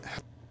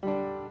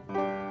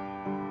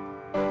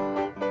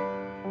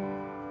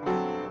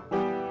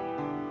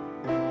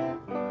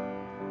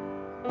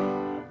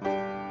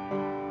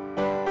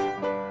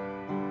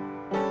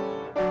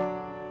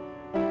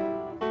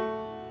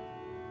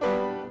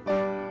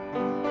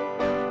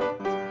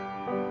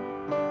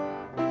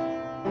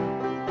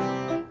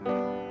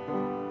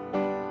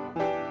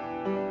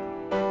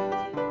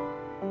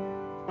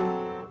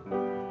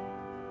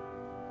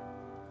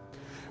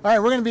All right,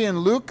 we're going to be in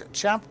Luke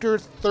chapter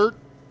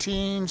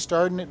 13,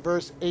 starting at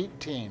verse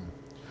 18.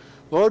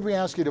 Lord, we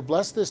ask you to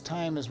bless this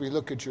time as we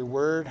look at your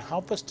word.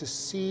 Help us to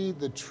see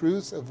the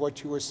truth of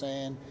what you are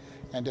saying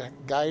and to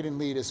guide and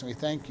lead us. And we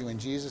thank you in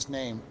Jesus'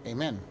 name.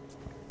 Amen.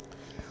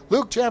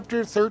 Luke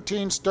chapter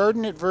 13,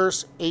 starting at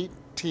verse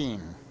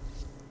 18.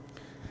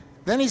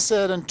 Then he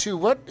said unto,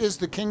 what is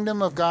the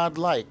kingdom of God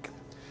like?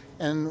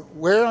 And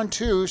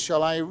whereunto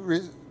shall I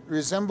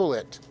resemble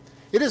it?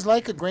 It is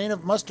like a grain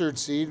of mustard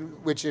seed,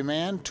 which a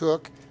man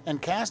took and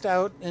cast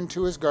out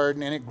into his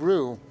garden, and it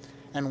grew,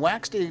 and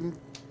waxed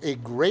a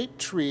great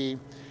tree,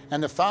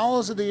 and the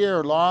fowls of the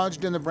air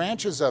lodged in the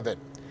branches of it.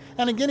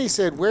 And again he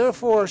said,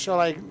 wherefore shall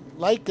I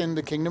liken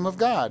the kingdom of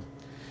God?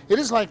 It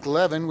is like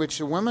leaven, which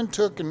a woman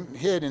took and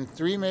hid in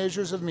 3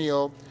 measures of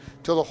meal,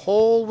 till the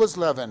whole was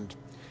leavened.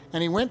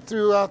 And he went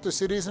throughout the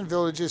cities and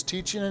villages,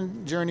 teaching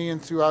and journeying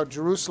throughout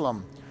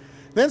Jerusalem.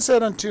 Then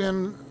said unto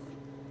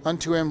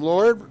him,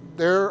 Lord,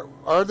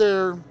 are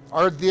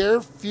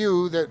there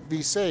few that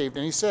be saved?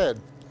 And he said,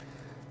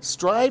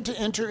 strive to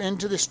enter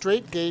into the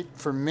strait gate,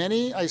 for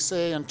many, I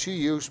say unto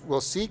you,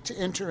 will seek to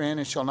enter in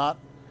and shall not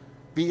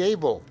be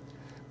able.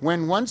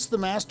 When once the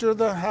master of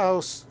the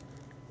house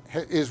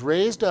is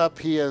raised up,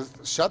 he has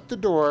shut the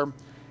door,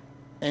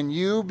 and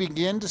you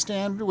begin to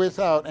stand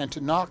without and to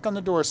knock on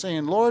the door,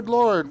 saying, Lord,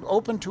 Lord,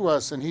 open to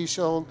us. And he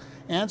shall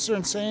answer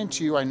and say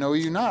unto you, I know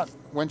you not,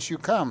 whence you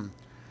come.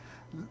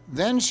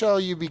 Then shall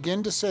you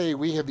begin to say,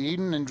 we have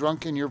eaten and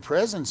drunk in your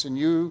presence, and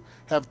you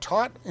have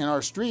taught in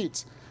our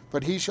streets.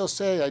 But he shall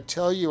say, I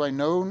tell you, I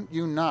know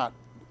you not,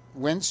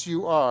 whence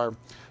you are.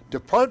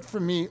 Depart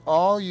from me,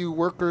 all you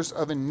workers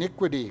of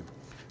iniquity.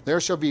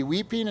 There shall be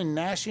weeping and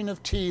gnashing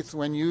of teeth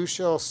when you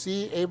shall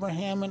see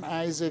Abraham and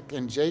Isaac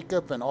and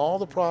Jacob and all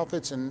the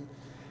prophets in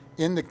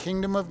the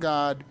kingdom of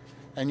God,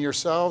 and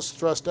yourselves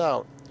thrust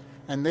out.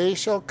 And they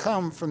shall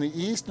come from the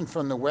east and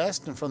from the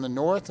west and from the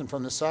north and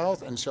from the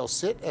south, and shall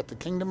sit at the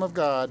kingdom of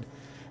God.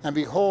 And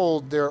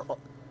behold,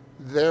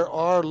 there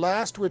are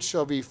last which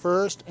shall be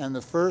first, and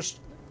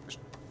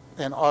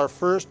are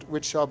first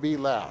which shall be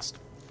last.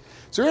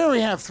 So here we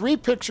have 3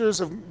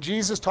 pictures of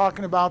Jesus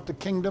talking about the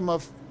kingdom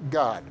of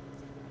God.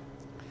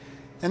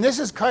 And this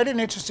is quite an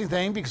interesting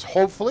thing, because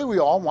hopefully we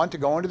all want to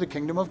go into the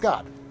kingdom of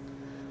God,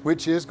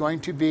 which is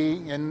going to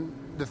be in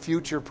the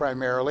future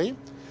primarily.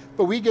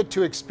 But we get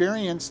to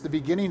experience the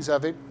beginnings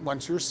of it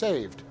once you're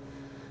saved.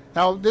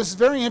 Now, this is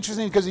very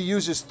interesting because he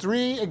uses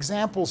 3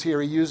 examples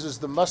here. He uses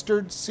the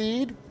mustard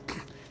seed,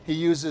 he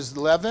uses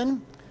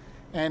leaven,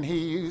 and he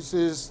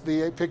uses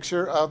the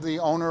picture of the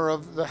owner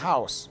of the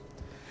house.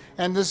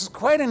 And this is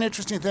quite an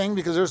interesting thing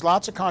because there's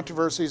lots of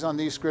controversies on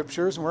these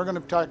scriptures, and we're going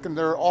to talk, and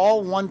they're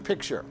all one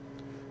picture.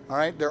 All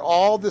right? They're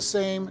all the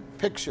same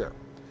picture.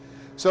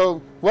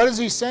 So what is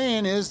he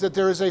saying is that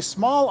there is a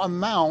small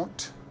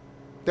amount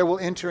that will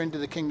enter into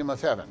the kingdom of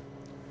heaven.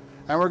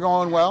 And we're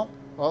going, well,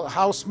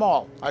 how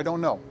small? I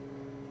don't know.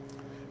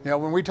 You know,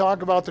 when we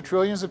talk about the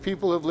trillions of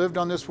people who have lived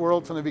on this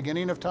world from the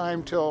beginning of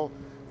time till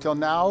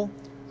now,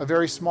 a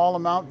very small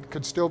amount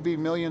could still be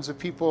millions of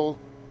people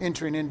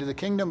entering into the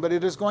kingdom, but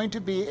it is going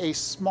to be a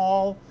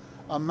small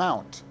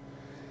amount.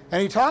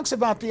 And he talks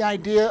about the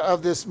idea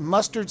of this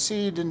mustard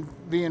seed and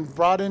being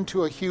brought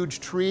into a huge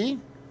tree.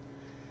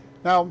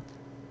 Now,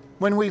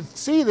 when we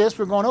see this,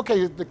 we're going,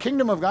 okay, the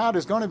kingdom of God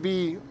is going to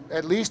be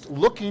at least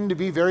looking to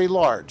be very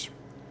large.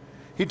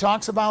 He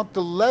talks about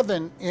the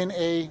leaven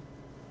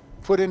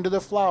put into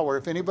the flour.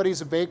 If anybody's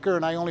a baker,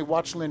 and I only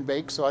watch Lynn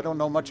bake, so I don't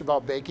know much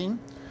about baking,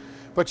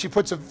 but she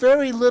puts a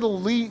very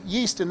little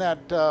yeast in that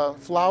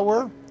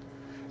flour,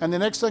 and the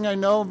next thing I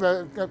know,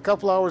 a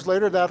couple hours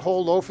later, that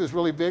whole loaf is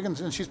really big,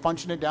 and she's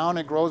punching it down,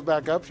 and it grows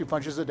back up. She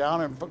punches it down,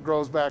 and it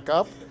grows back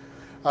up.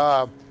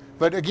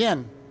 But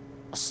again,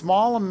 a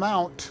small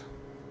amount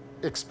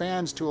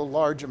expands to a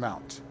large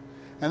amount.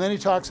 And then he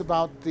talks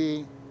about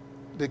the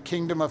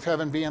kingdom of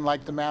heaven being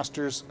like the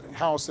master's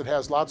house that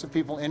has lots of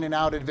people in and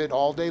out of it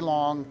all day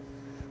long,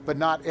 but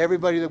not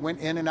everybody that went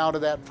in and out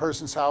of that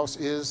person's house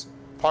is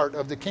part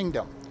of the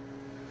kingdom.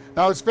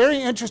 Now it's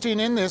very interesting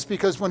in this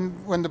because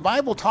when the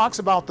Bible talks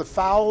about the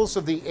fowls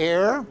of the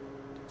air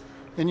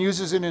and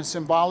uses it in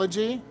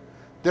symbology,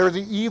 they're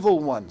the evil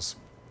ones.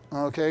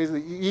 Okay, the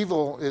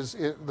evil is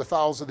the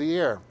fowls of the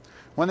air.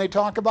 When they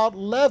talk about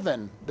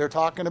leaven, they're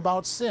talking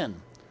about sin.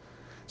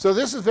 So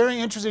this is very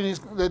interesting. It's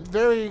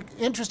very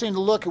interesting to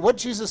look at what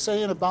Jesus is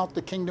saying about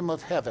the kingdom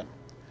of heaven.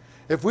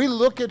 If we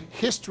look at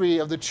history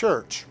of the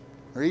church,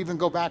 or even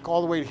go back all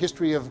the way to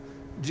history of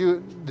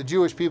the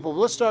Jewish people,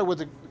 let's start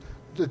with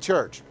the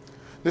church.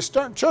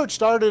 The church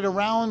started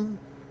around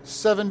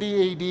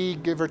 70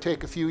 AD, give or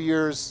take a few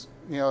years,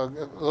 a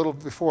little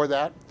before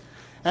that.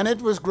 And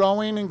it was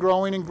growing and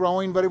growing and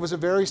growing, but it was a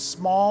very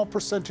small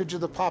percentage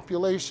of the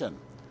population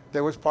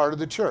that was part of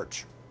the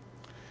church.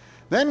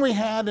 Then we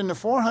had, in the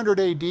 400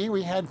 AD,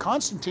 we had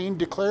Constantine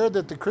declare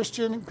that the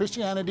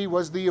Christianity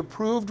was the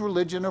approved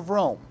religion of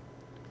Rome.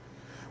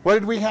 What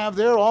did we have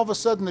there? All of a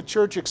sudden the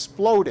church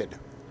exploded.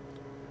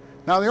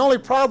 Now, the only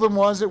problem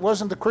was it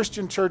wasn't the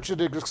Christian church that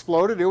had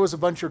exploded. It was a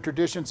bunch of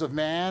traditions of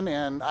man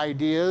and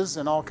ideas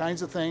and all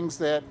kinds of things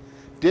that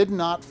did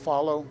not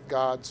follow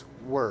God's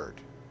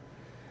word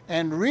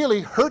and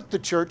really hurt the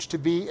church to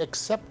be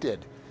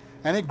accepted.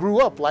 And it grew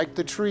up like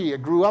the tree.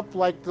 It grew up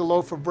like the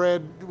loaf of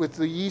bread with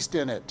the yeast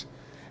in it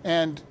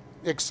and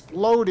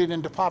exploded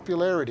into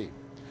popularity.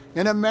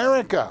 In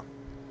America,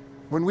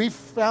 when we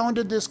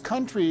founded this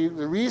country,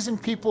 the reason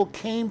people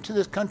came to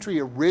this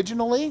country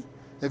originally,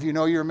 if you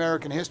know your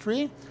American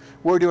history,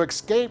 were to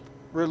escape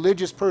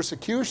religious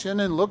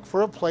persecution and look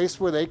for a place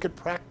where they could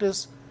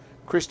practice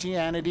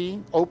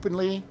Christianity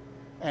openly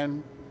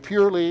and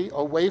purely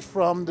away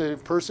from the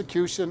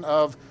persecution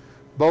of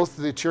both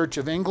the Church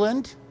of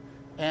England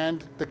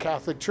and the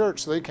Catholic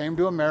Church. So they came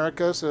to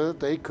America so that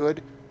they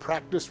could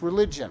practice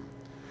religion.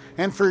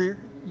 And for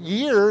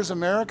years,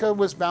 America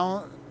was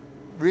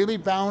really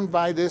bound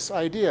by this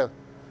idea.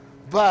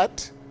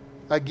 But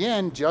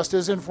again, just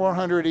as in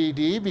 400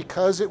 AD,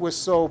 because it was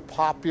so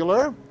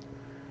popular,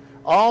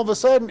 all of a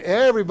sudden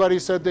everybody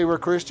said they were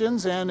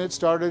Christians and it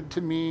started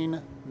to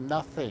mean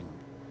nothing.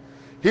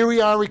 Here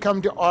we are, we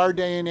come to our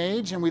day and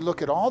age and we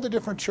look at all the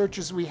different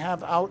churches we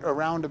have out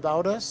around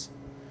about us,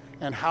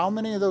 and how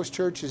many of those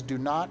churches do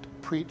not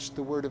preach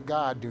the Word of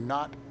God, do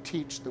not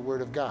teach the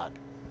Word of God.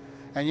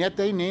 And yet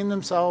they name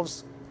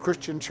themselves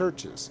Christian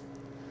churches.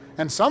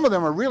 And some of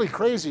them are really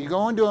crazy. You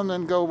go into them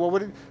and go,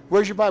 well,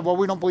 where's your Bible? Well,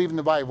 we don't believe in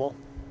the Bible.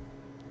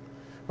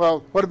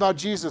 Well, what about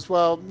Jesus?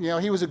 Well,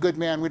 he was a good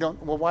man.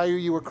 Well, why are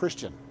you a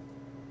Christian?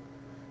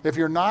 If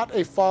you're not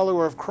a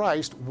follower of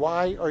Christ,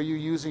 why are you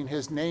using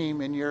his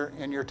name in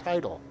your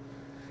title?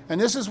 And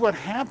this is what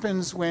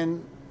happens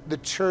when the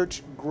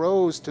church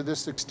grows to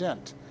this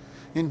extent.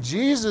 In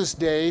Jesus'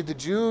 day, the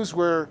Jews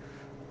were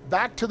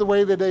back to the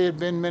way that they had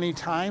been many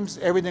times.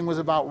 Everything was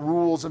about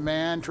rules of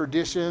man,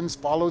 traditions,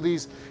 follow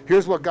these.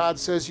 Here's what God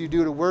says you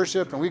do to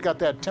worship, and we've got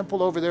that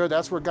temple over there.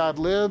 That's where God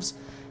lives,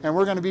 and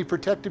we're going to be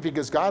protected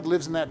because God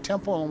lives in that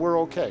temple and we're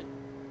okay.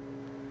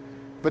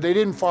 But they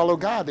didn't follow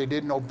God. They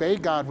didn't obey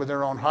God with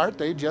their own heart.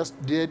 They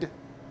just did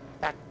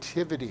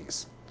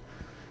activities.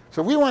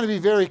 So we want to be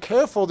very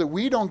careful that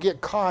we don't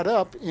get caught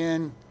up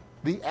in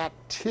the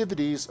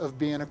activities of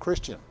being a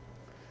Christian.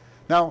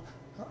 Now,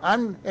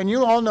 and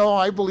you all know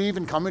I believe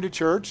in coming to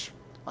church.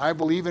 I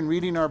believe in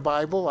reading our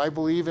Bible. I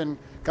believe in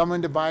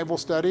coming to Bible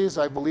studies.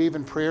 I believe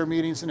in prayer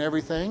meetings and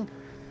everything.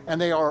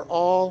 And they are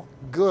all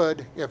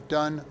good if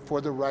done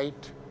for the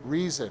right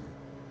reason.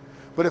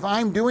 But if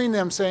I'm doing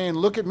them saying,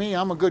 look at me,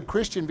 I'm a good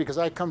Christian because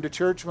I come to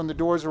church when the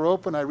doors are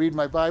open, I read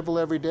my Bible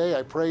every day,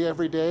 I pray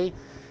every day,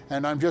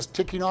 and I'm just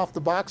ticking off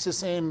the boxes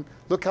saying,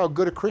 look how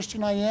good a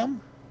Christian I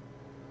am,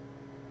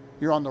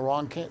 you're on the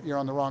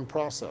wrong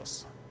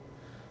process.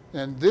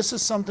 And this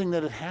is something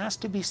that it has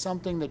to be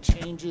something that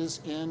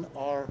changes in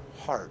our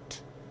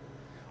heart.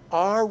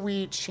 Are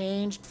we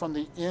changed from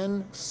the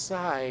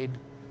inside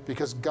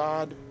because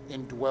God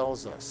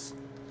indwells us?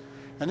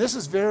 And this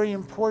is very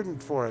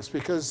important for us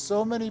because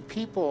so many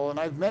people, and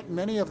I've met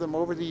many of them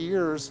over the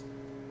years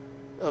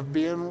of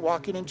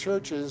walking in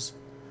churches,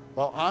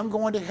 well, I'm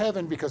going to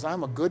heaven because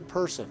I'm a good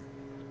person.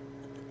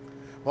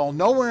 Well,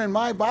 nowhere in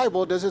my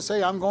Bible does it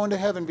say I'm going to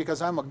heaven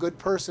because I'm a good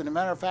person. As a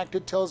matter of fact,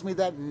 it tells me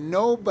that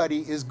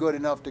nobody is good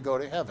enough to go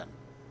to heaven.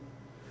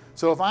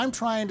 So if I'm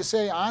trying to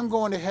say I'm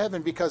going to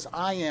heaven because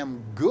I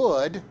am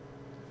good,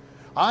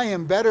 I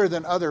am better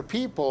than other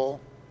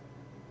people,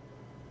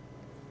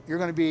 you're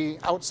going to be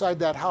outside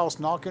that house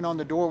knocking on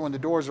the door when the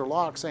doors are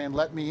locked saying,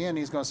 let me in.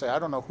 He's going to say, I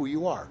don't know who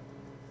you are.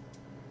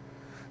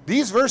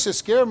 These verses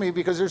scare me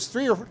because there's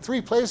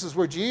three places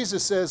where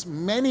Jesus says,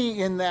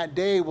 many in that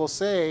day will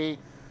say,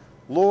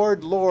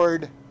 Lord,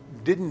 Lord,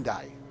 didn't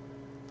I?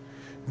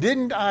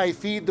 Didn't I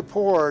feed the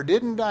poor?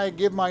 Didn't I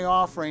give my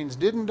offerings?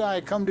 Didn't I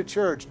come to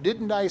church?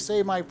 Didn't I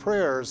say my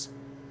prayers?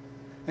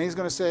 And he's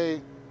going to say,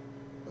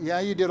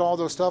 yeah, you did all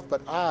those stuff,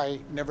 but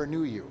I never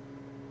knew you.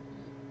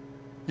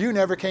 You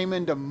never came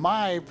into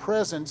my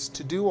presence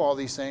to do all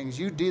these things.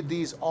 You did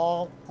these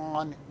all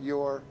on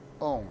your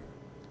own.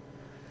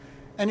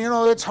 And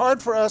it's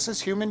hard for us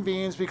as human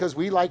beings because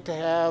we like to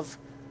have,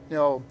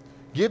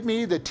 give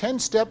me the 10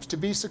 steps to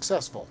be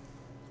successful.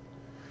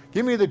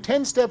 Give me the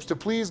 10 steps to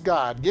please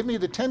God. Give me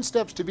the 10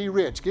 steps to be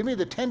rich. Give me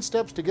the 10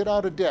 steps to get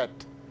out of debt.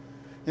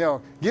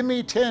 Give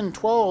me 10,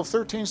 12,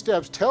 13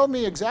 steps. Tell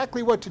me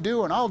exactly what to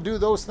do and I'll do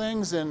those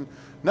things and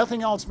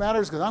nothing else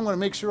matters because I'm going to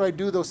make sure I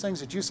do those things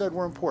that you said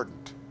were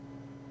important.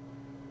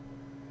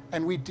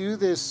 And we do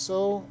this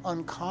so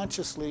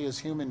unconsciously as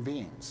human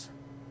beings.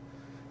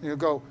 You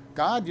go,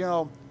 God,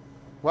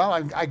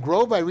 well, I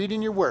grow by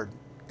reading your word.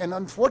 And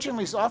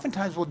unfortunately,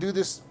 oftentimes we'll do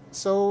this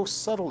so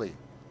subtly.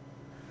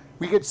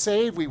 We get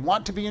saved, we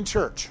want to be in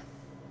church.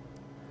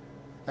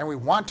 And we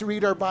want to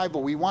read our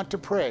Bible, we want to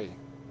pray.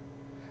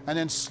 And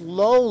then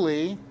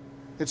slowly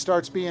it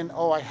starts being,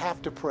 I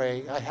have to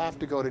pray, I have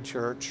to go to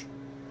church,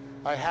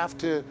 I have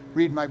to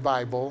read my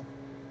Bible.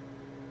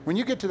 When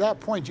you get to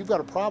that point, you've got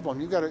a problem.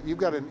 You've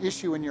got an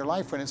issue in your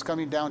life when it's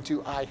coming down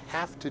to, I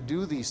have to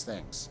do these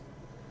things.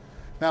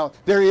 Now,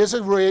 there is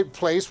a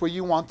place where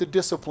you want the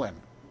discipline.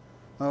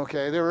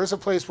 Okay, there is a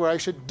place where I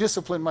should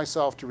discipline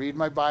myself to read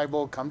my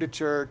Bible, come to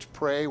church,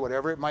 pray,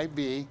 whatever it might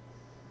be.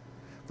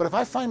 But if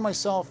I find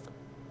myself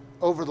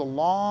over the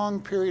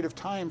long period of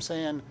time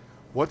saying,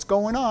 what's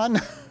going on?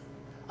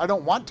 I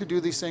don't want to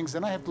do these things,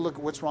 then I have to look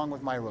at what's wrong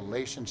with my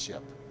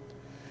relationship.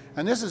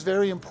 And this is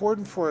very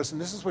important for us,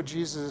 and this is what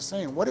Jesus is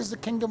saying. What is the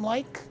kingdom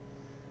like?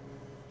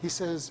 He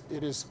says,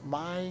 it is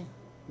my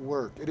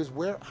work. It is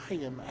where I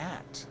am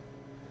at.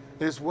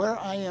 It is where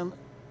I am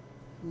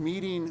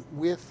meeting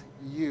with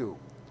you.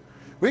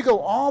 We go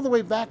all the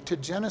way back to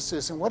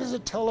Genesis, and what does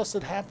it tell us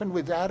that happened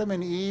with Adam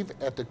and Eve?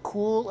 At the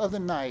cool of the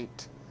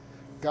night,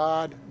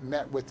 God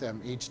met with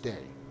them each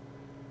day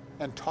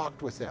and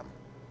talked with them.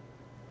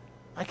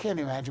 I can't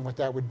imagine what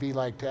that would be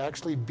like, to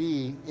actually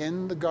be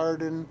in the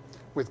garden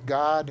with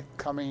God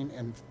coming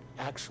and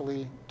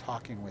actually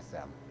talking with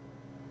them.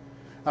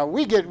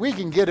 We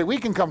can get it. We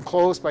can come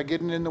close by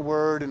getting in the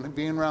Word and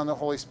being around the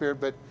Holy Spirit,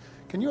 but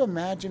can you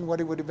imagine what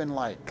it would have been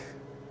like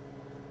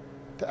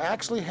to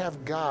actually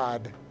have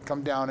God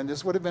come down? And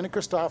this would have been a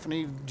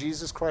Christophany,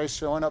 Jesus Christ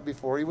showing up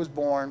before he was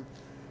born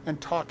and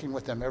talking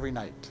with them every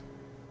night.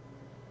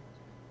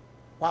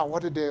 Wow,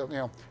 what a day,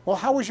 Well,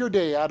 how was your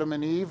day, Adam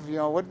and Eve?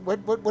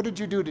 What did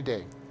you do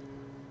today?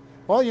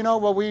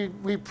 Well,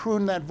 we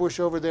pruned that bush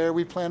over there.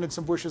 We planted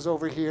some bushes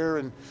over here,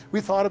 and we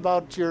thought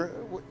about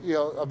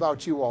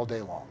you all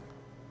day long.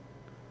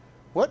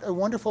 What a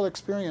wonderful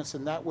experience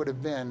and that would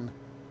have been,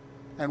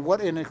 and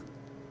what a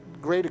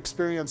great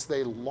experience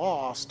they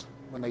lost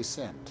when they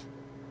sinned.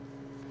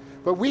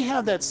 But we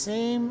have that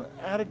same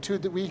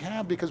attitude that we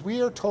have because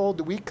we are told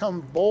that we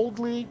come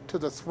boldly to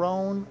the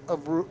throne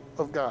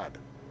of God.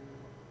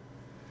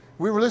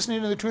 We were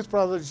listening to the Truth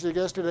Brothers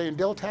yesterday, and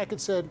Del Tackett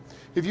said,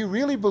 if you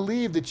really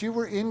believe that you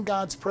were in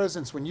God's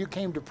presence when you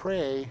came to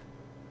pray,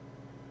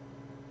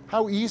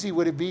 how easy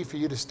would it be for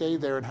you to stay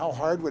there, and how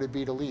hard would it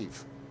be to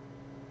leave?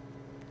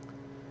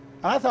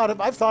 And I've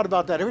thought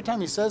about that every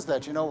time he says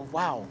that,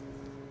 wow.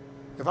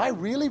 If I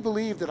really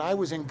believed that I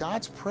was in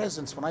God's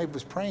presence when I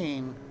was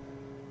praying,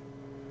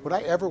 would I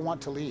ever want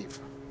to leave?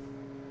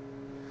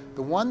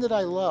 The one that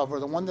I love,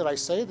 or the one that I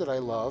say that I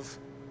love,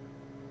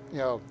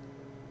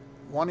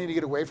 wanting to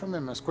get away from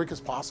him as quick as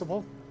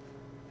possible.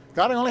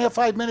 God, I only have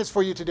 5 minutes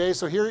for you today,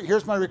 so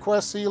here's my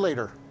request. See you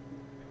later.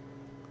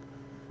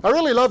 I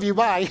really love you.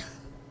 Bye.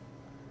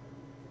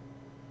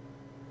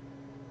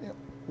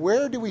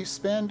 Where do we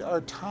spend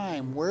our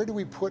time? Where do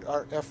we put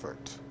our effort?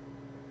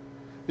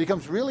 It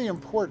becomes really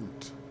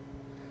important.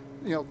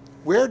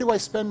 Where do I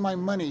spend my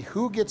money?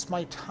 Who gets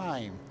my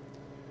time?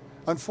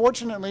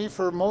 Unfortunately,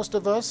 for most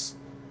of us,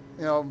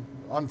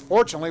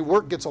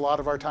 work gets a lot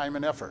of our time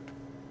and effort.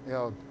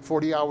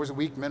 40 hours a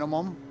week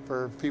minimum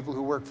for people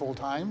who work full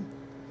time.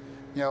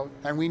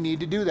 And we need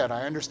to do that,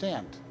 I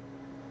understand.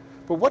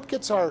 But what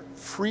gets our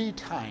free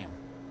time?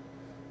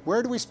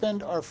 Where do we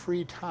spend our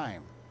free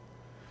time?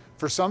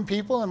 For some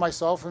people, and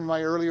myself in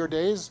my earlier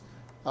days,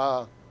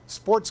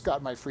 sports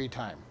got my free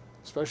time,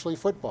 especially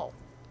football.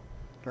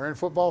 During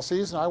football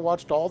season, I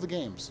watched all the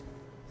games.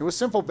 It was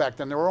simple back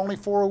then. There were only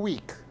 4 a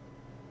week.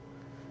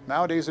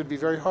 Nowadays, it'd be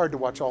very hard to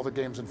watch all the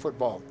games in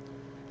football.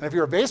 And if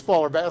you're a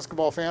baseball or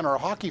basketball fan or a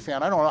hockey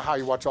fan, I don't know how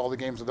you watch all the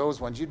games of those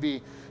ones. You'd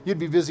be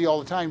busy all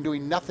the time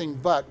doing nothing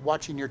but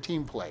watching your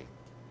team play,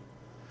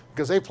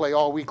 because they play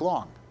all week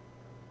long.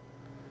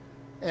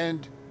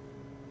 And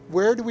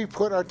where do we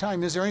put our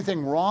time? Is there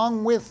anything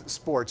wrong with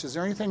sports? Is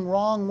there anything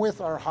wrong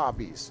with our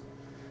hobbies?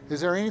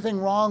 Is there anything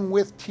wrong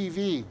with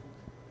TV?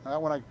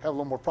 That one I have a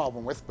little more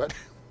problem with,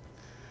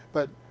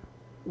 but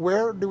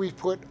where do we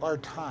put our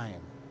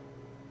time?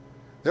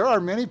 There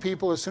are many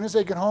people, as soon as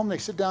they get home, they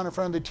sit down in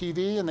front of the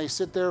TV and they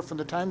sit there from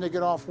the time they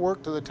get off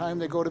work to the time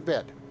they go to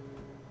bed.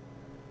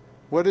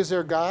 What is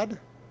their God?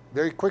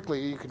 Very quickly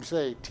you can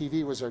say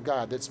TV was their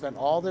God. They spent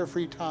all their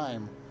free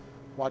time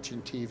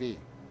watching TV.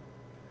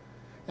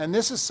 And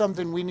this is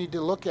something we need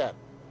to look at.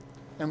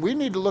 And we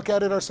need to look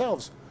at it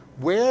ourselves.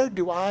 Where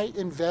do I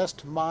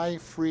invest my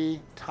free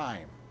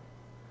time?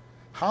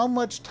 How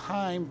much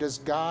time does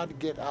God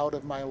get out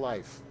of my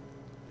life?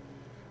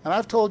 And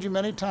I've told you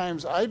many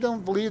times, I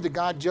don't believe that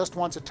God just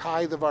wants a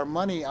tithe of our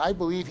money. I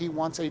believe he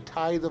wants a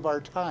tithe of our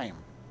time,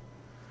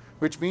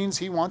 which means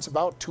he wants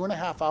about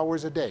 2.5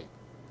 hours a day.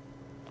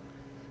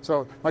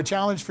 So my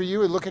challenge for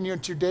you is looking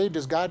at your day,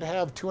 does God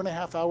have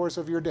 2.5 hours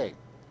of your day?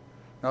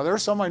 Now, there are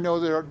some I know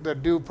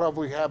that do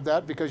probably have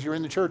that because you're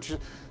in the church,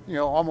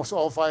 almost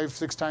all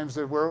 5-6 times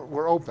that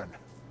we're open.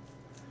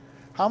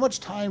 How much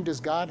time does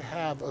God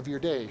have of your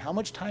day? How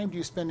much time do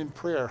you spend in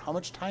prayer? How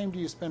much time do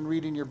you spend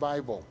reading your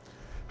Bible?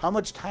 How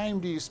much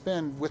time do you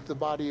spend with the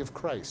body of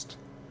Christ?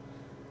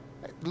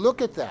 Look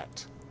at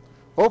that.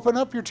 Open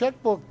up your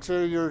checkbook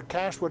or your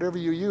cash, whatever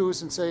you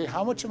use, and say,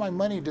 how much of my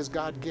money does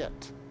God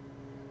get?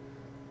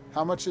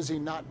 How much does he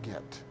not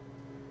get?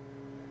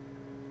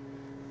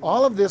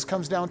 All of this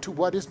comes down to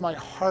what is my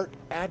heart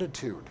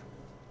attitude.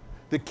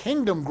 The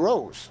kingdom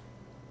grows.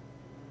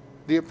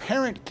 The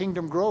apparent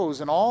kingdom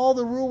grows, and all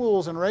the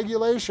rules and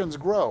regulations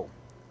grow.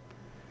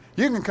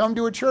 You can come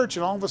to a church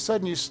and all of a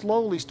sudden you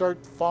slowly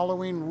start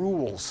following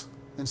rules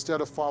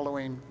instead of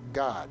following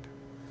God.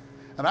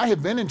 And I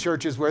have been in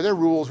churches where their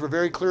rules were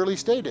very clearly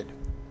stated.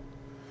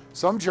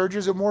 Some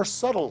churches are more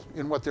subtle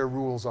in what their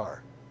rules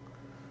are.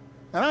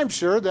 And I'm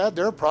sure that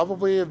there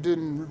probably have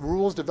been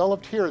rules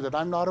developed here that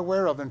I'm not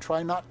aware of and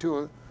try not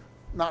to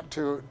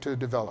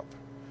develop,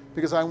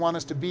 because I want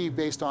us to be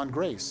based on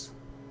grace.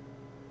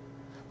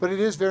 But it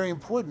is very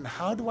important.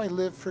 How do I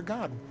live for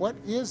God? What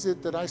is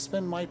it that I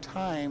spend my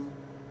time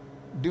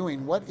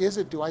doing? What is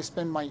it do I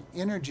spend my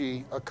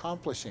energy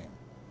accomplishing?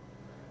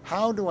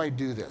 How do I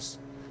do this?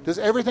 Does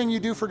everything you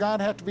do for God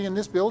have to be in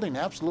this building?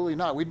 Absolutely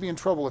not. We'd be in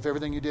trouble if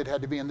everything you did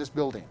had to be in this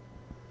building.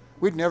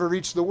 We'd never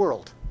reach the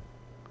world.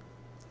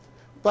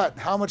 But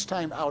how much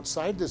time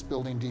outside this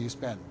building do you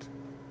spend?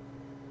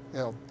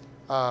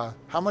 How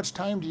much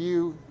time do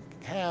you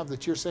have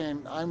that you're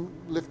saying, I'm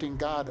lifting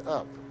God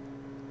up?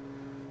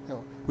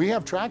 We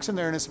have tracts in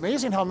there, and it's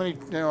amazing how many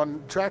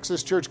tracts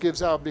this church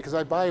gives out, because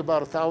I buy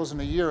about 1,000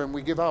 a year, and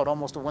we give out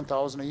almost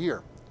 1,000 a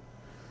year.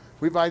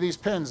 We buy these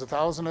pens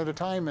 1,000 at a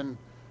time, and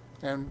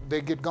they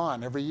get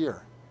gone every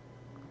year.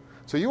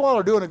 So you all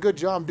are doing a good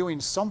job doing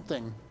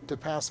something to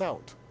pass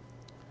out.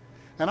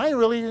 And I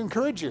really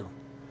encourage you,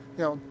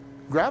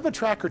 grab a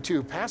tract or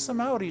two, pass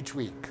them out each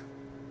week.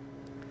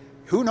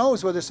 Who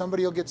knows whether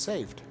somebody will get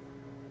saved?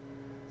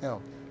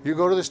 You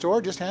go to the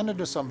store, just hand it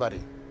to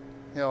somebody.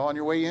 On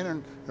your way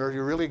in, or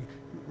you're really,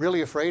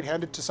 really afraid,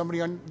 hand it to somebody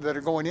that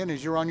are going in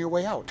as you're on your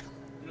way out.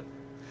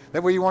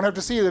 That way you won't have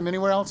to see them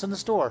anywhere else in the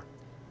store.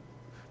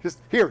 Just,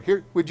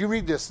 here, would you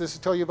read this? This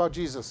will tell you about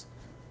Jesus.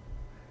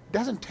 It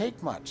doesn't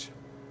take much.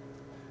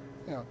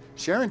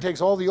 Sharon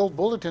takes all the old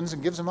bulletins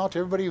and gives them out to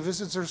everybody who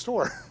visits her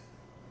store.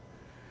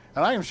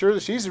 And I am sure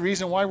that she's the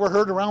reason why we're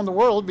heard around the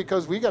world,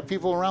 because we got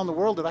people around the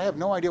world that I have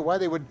no idea why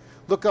they would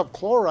look up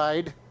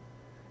chloride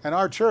in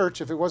our church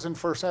if it wasn't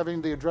for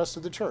having the address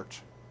of the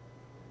church.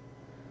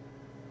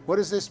 What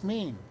does this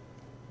mean?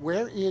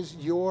 Where is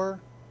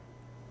your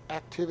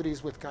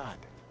activities with God?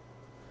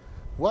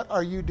 What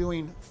are you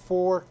doing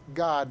for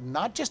God?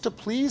 Not just to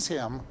please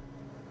Him,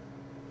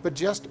 but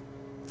just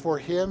for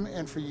Him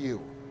and for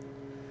you.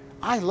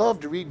 I love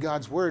to read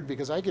God's Word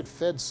because I get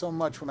fed so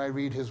much when I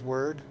read His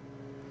Word.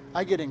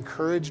 I get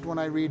encouraged when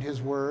I read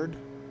His Word.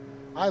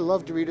 I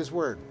love to read His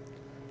Word.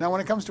 Now,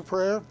 when it comes to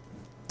prayer,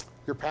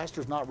 your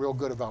pastor's not real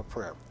good about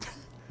prayer.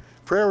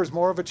 Prayer is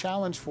more of a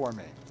challenge for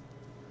me.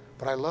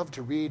 But I love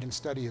to read and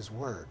study His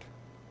Word.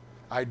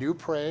 I do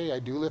pray. I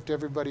do lift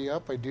everybody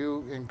up. I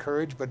do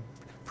encourage. But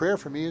prayer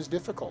for me is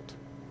difficult.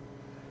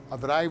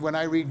 But when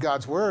I read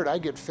God's Word, I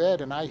get fed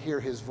and I hear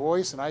His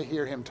voice and I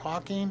hear Him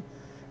talking.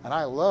 And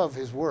I love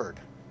His Word.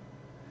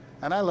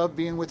 And I love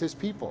being with His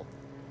people.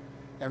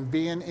 And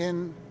being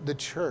in the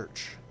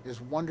church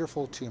is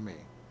wonderful to me.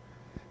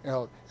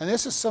 And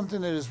this is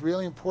something that is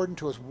really important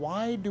to us.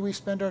 Why do we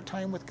spend our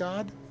time with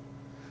God?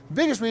 The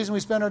biggest reason we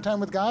spend our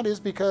time with God is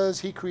because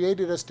He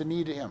created us to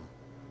need Him.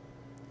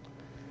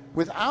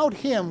 Without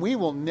Him, we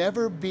will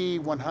never be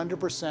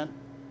 100%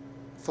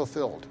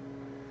 fulfilled.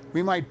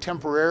 We might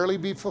temporarily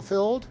be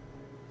fulfilled,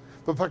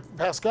 but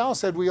Pascal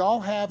said we all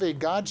have a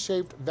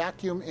God-shaped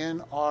vacuum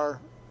in our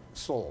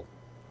soul.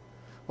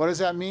 What does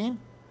that mean?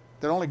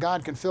 That only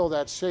God can fill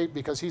that shape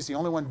because He's the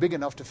only one big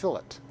enough to fill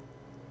it.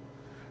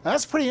 And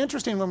that's pretty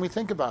interesting when we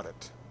think about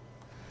it.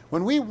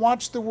 When we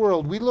watch the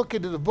world, we look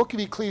into the book of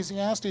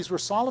Ecclesiastes where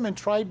Solomon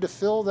tried to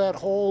fill that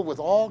hole with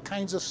all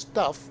kinds of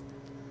stuff.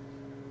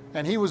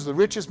 And he was the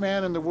richest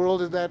man in the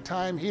world at that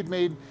time.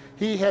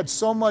 He had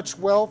so much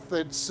wealth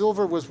that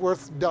silver was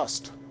worth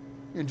dust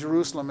in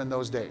Jerusalem in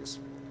those days.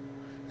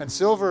 And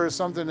silver is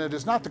something that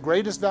is not the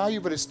greatest value,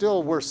 but it's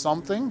still worth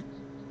something.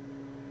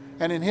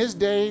 And in his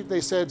day, they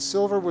said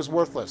silver was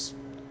worthless.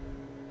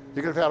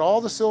 You could have had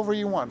all the silver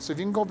you want. So if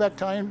you can go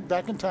back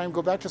in time,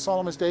 go back to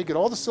Solomon's day, get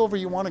all the silver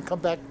you want and come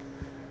back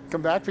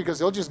because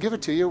they'll just give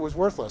it to you. It was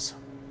worthless.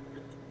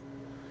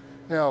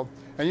 And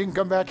you can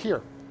come back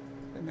here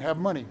and have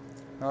money.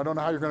 Now, I don't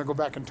know how you're going to go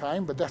back in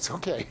time, but that's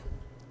okay.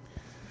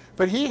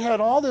 But he had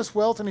all this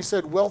wealth, and he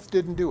said wealth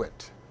didn't do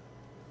it.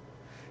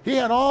 He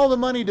had all the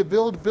money to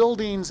build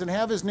buildings and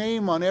have his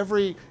name on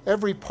every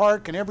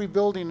park and every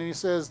building, and he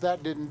says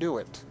that didn't do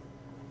it.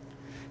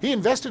 He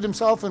invested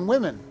himself in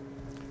women.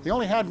 He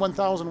only had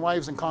 1,000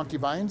 wives and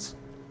concubines,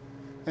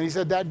 and he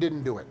said that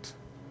didn't do it.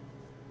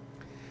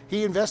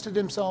 He invested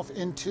himself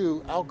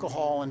into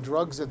alcohol and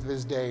drugs of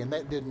his day, and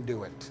that didn't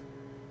do it.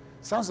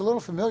 Sounds a little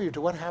familiar to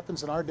what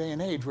happens in our day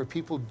and age where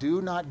people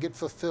do not get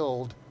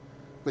fulfilled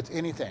with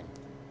anything.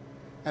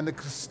 And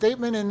the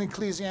statement in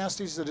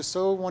Ecclesiastes that is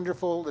so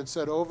wonderful that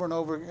said over and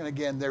over and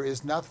again, there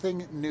is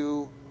nothing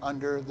new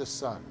under the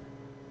sun.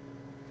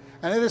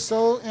 And it is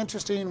so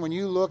interesting when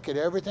you look at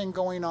everything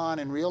going on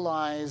and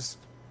realize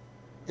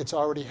it's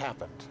already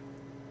happened.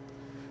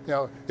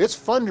 It's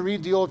fun to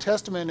read the Old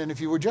Testament, and if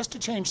you were just to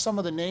change some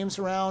of the names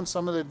around,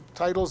 some of the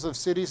titles of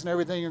cities and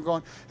everything, you're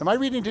going, am I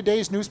reading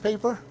today's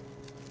newspaper?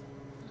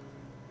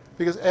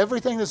 Because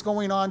everything that's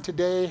going on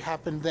today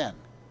happened then.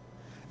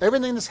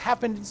 Everything that's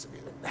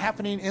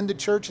happening in the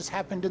church has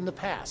happened in the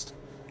past.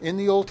 in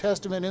the Old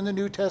Testament, in the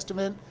New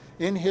Testament,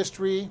 in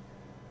history.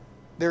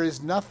 There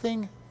is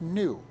nothing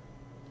new.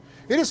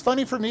 It is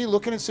funny for me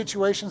looking at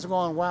situations and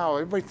going, wow,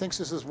 everybody thinks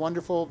this is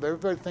wonderful.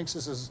 Everybody thinks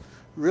this is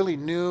really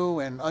new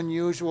and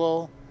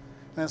unusual.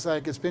 And it's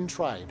like, it's been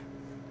tried.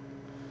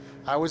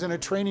 I was in a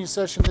training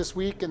session this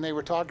week, and they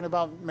were talking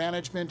about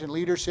management and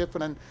leadership,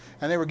 and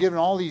they were giving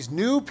all these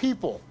new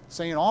people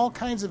saying all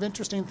kinds of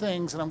interesting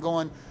things, and I'm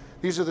going,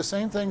 these are the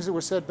same things that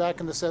were said back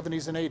in the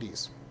 70s and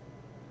 80s.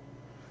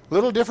 A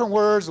little different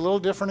words, a little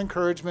different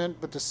encouragement,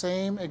 but the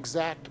same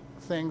exact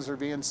things are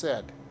being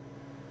said,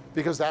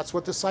 because that's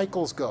what the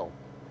cycles go.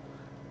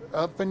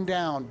 Up and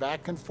down,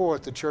 back and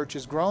forth. The church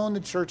has grown,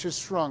 the church has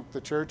shrunk,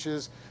 the church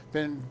has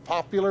been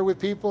popular with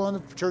people, and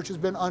the church has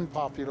been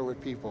unpopular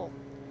with people.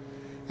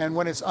 And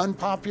when it's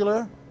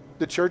unpopular,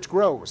 the church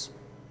grows.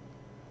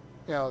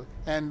 You know,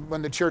 and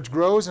when the church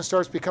grows and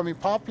starts becoming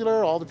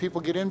popular, all the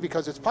people get in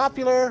because it's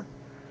popular,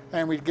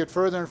 and we get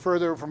further and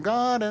further from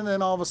God, and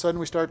then all of a sudden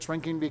we start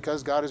shrinking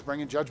because God is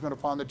bringing judgment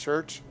upon the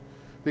church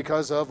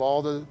because of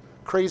all the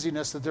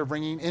craziness that they're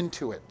bringing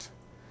into it.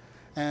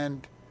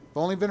 And I've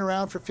only been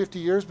around for 50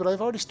 years, but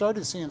I've already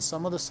started seeing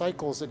some of the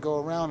cycles that go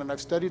around, and I've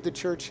studied the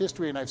church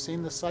history, and I've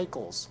seen the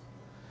cycles.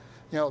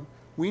 You know,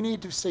 we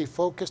need to stay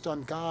focused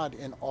on God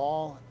in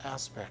all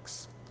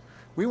aspects.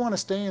 We want to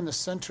stay in the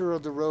center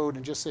of the road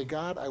and just say,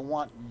 God, I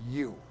want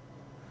you.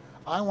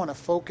 I want to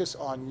focus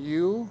on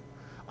you.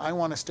 I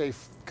want to stay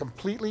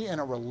completely in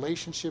a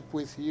relationship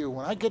with you.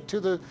 When I get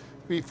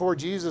before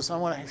Jesus, I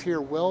want to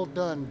hear, well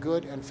done,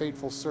 good and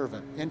faithful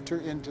servant. Enter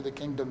into the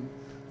kingdom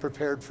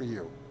prepared for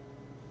you.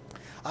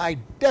 I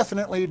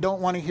definitely don't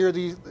want to hear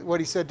what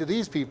he said to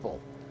these people.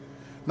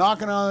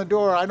 Knocking on the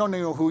door, I don't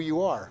know who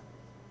you are.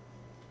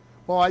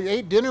 Well, I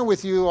ate dinner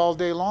with you all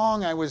day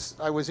long. I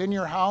was in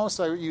your house.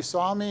 You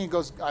saw me. He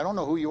goes, I don't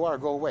know who you are.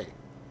 Go away.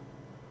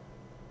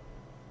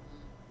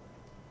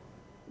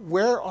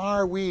 Where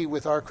are we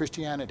with our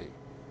Christianity?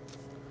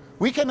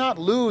 We cannot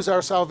lose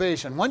our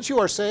salvation. Once you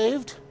are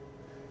saved,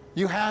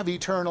 you have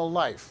eternal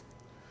life.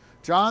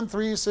 John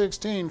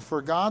 3:16,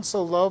 for God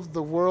so loved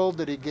the world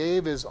that he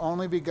gave his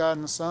only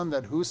begotten Son,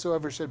 that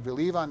whosoever should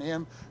believe on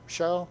him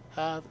shall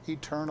have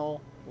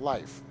eternal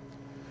life.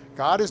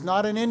 God is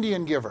not an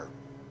Indian giver.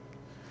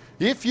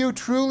 If you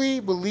truly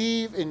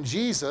believe in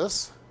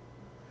Jesus,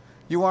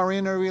 you are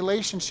in a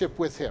relationship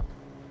with him.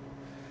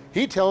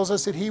 He tells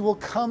us that he will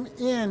come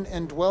in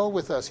and dwell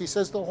with us. He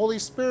says the Holy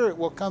Spirit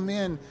will come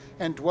in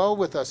and dwell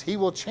with us. He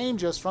will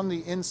change us from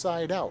the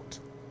inside out.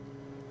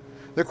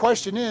 The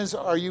question is,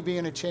 are you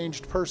being a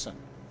changed person?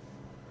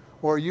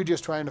 Or are you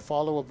just trying to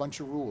follow a bunch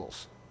of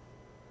rules?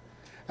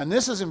 And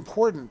this is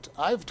important.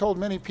 I've told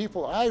many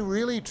people, I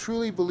really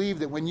truly believe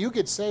that when you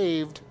get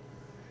saved,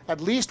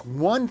 at least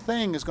one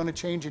thing is going to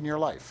change in your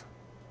life.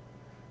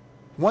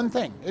 One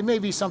thing. It may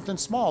be something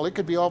small. It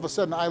could be all of a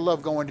sudden, I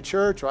love going to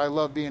church, or I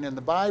love being in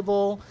the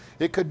Bible.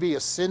 It could be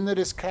a sin that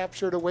is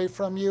captured away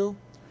from you.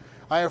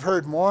 I have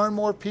heard more and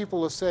more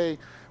people say,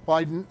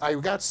 well, I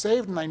got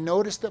saved and I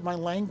noticed that my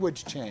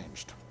language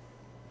changed.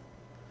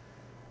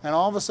 And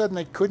all of a sudden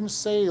they couldn't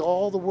say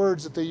all the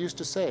words that they used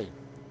to say.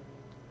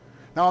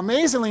 Now,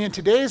 amazingly, in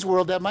today's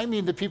world, that might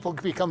mean that people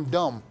become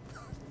dumb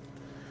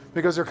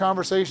because their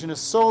conversation is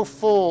so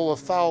full of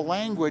foul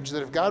language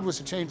that if God was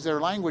to change their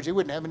language, they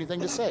wouldn't have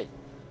anything to say.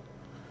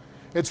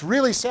 It's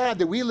really sad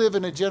that we live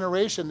in a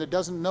generation that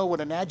doesn't know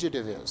what an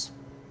adjective is.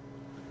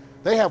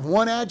 They have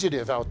one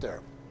adjective out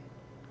there.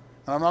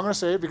 And I'm not going to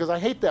say it because I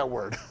hate that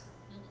word.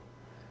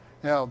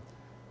 And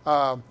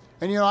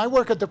I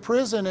work at the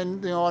prison,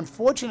 and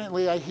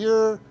unfortunately, I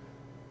hear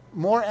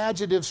more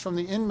adjectives from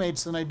the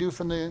inmates than I do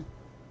from the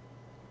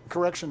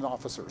correction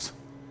officers.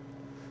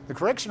 The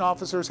correction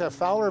officers have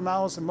fouler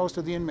mouths than most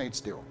of the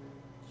inmates do,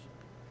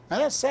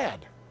 and that's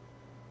sad.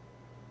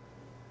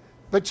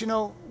 But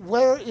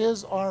where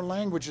is our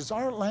language? Does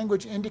our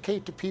language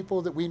indicate to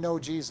people that we know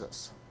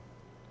Jesus?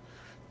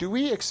 Do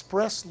we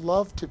express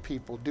love to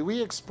people? Do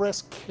we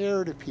express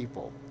care to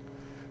people?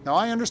 Now,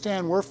 I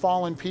understand we're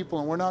fallen people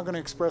and we're not going to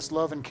express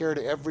love and care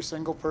to every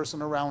single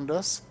person around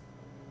us.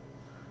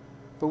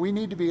 But we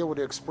need to be able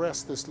to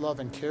express this love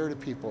and care to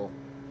people.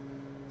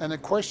 And the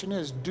question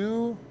is,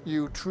 do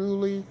you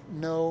truly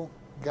know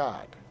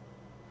God?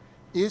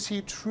 Is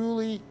he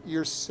truly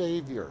your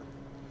Savior?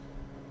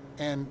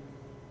 And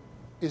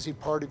is he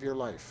part of your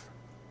life?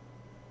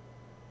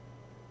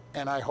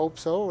 And I hope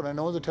so. And I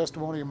know the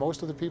testimony of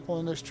most of the people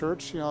in this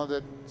church,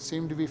 that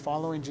seem to be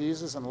following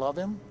Jesus and love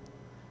him.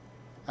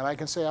 And I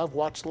can say I've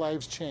watched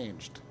lives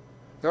changed.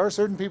 There are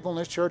certain people in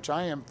this church,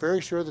 I am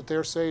very sure that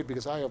they're saved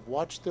because I have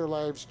watched their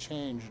lives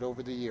changed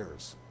over the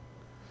years.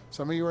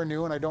 Some of you are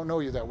new and I don't know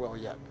you that well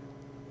yet.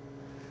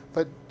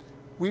 But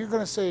we're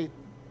going to say,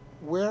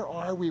 where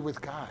are we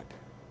with God?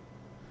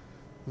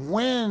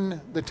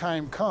 When the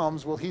time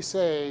comes, will he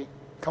say,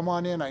 come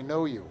on in, I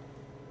know you?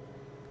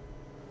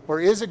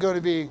 Or is it going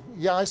to be,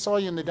 yeah, I saw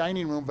you in the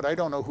dining room, but I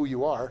don't know who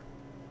you are.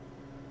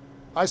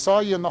 I saw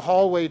you in the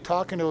hallway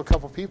talking to a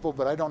couple people,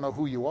 but I don't know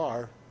who you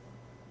are.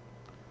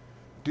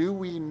 Do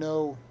we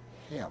know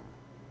him?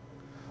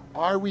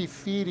 Are we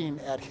feeding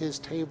at his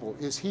table?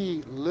 Is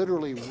he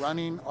literally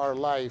running our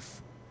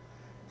life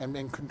and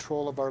in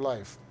control of our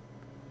life?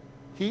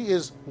 He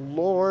is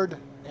Lord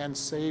and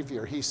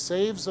Savior. He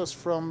saves us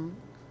from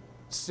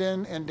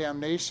sin and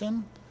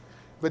damnation.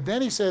 But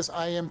then he says,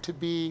 I am to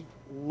be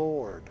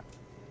Lord.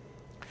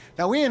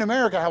 Now, we in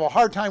America have a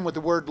hard time with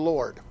the word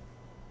Lord.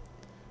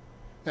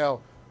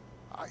 Now,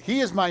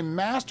 he is my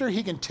master.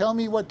 He can tell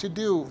me what to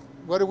do.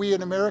 What are we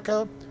in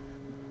America?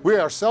 We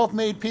are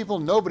self-made people.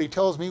 Nobody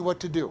tells me what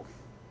to do.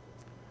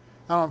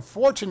 Now,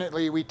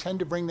 unfortunately, we tend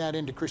to bring that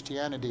into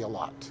Christianity a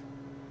lot.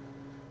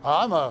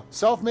 I'm a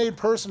self-made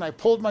person. I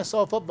pulled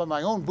myself up by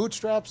my own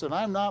bootstraps, and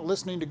I'm not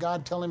listening to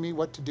God telling me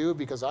what to do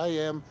because I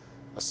am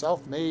a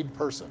self-made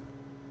person.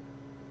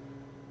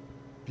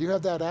 If you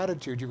have that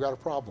attitude, you've got a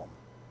problem.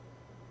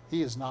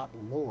 He is not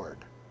Lord.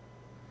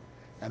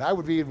 And I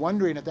would be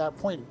wondering at that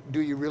point,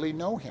 do you really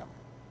know him?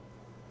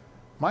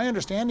 My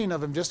understanding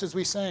of him, just as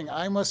we sang,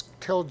 I must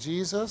tell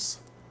Jesus.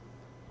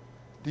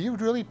 Do you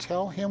really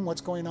tell him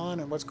what's going on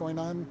and what's going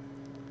on?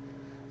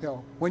 You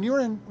know, when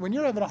you're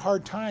having a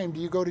hard time, do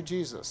you go to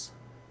Jesus?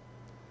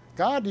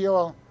 God,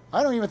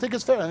 I don't even think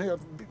it's fair.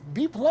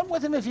 Be blunt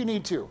with him if you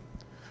need to.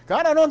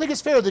 God, I don't think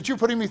it's fair that you're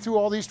putting me through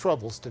all these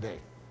troubles today.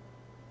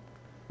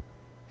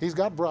 He's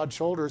got broad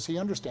shoulders. He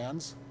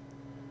understands.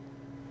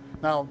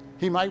 Now,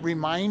 he might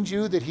remind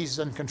you that he's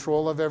in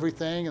control of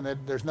everything and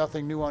that there's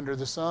nothing new under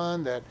the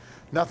sun, that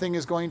nothing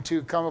is going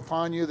to come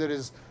upon you that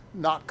is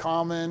not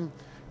common.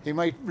 He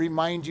might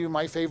remind you,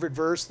 my favorite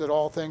verse, that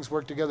all things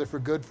work together for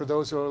good for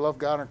those who love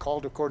God and are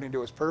called according to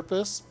his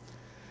purpose.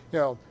 You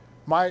know,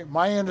 my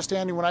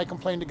understanding when I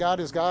complain to God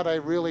is, God, I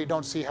really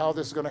don't see how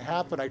this is going to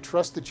happen. I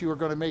trust that you are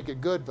going to make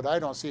it good, but I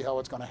don't see how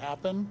it's going to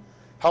happen.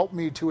 Help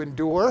me to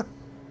endure.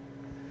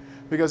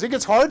 Because it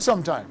gets hard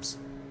sometimes.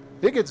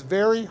 It gets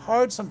very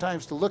hard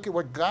sometimes to look at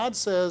what God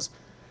says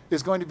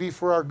is going to be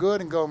for our good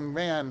and go,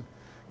 man,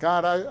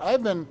 God,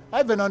 I've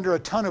been under a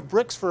ton of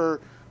bricks for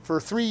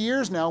 3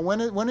 years now.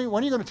 When are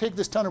you going to take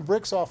this ton of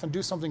bricks off and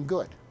do something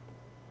good?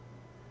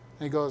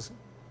 And he goes,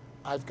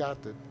 I've got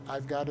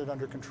it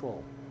under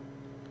control.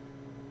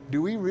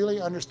 Do we really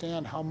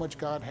understand how much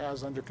God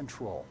has under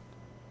control?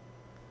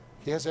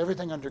 He has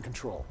everything under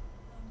control.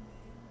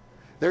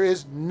 There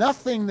is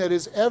nothing that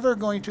is ever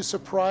going to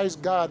surprise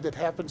God that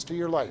happens to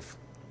your life.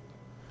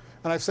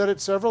 And I've said it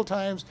several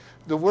times,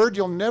 the word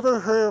you'll never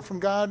hear from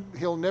God,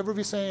 he'll never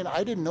be saying,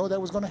 I didn't know that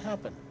was going to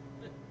happen.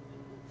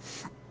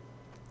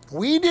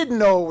 We didn't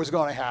know it was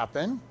going to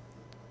happen.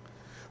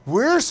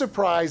 We're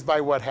surprised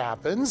by what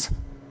happens.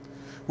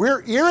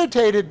 We're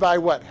irritated by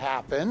what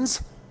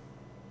happens.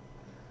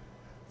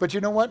 But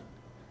you know what?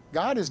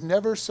 God is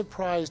never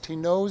surprised. He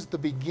knows the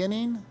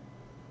beginning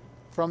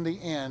from the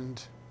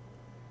end,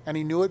 and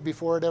he knew it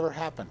before it ever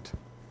happened.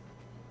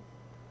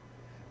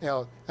 You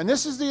know, and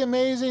this is the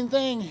amazing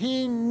thing.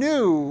 He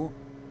knew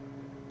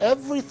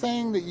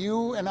everything that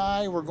you and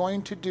I were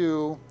going to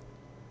do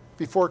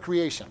before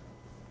creation.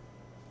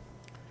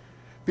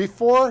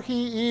 Before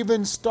he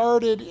even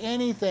started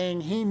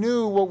anything, he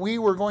knew what we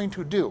were going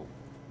to do.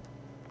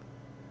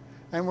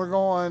 And we're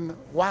going,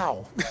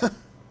 wow. You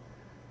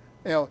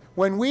know,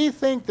 when we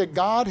think that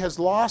God has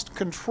lost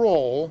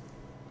control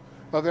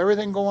of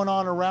everything going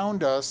on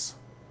around us,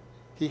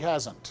 he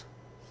hasn't.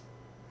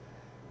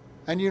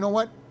 And you know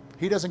what?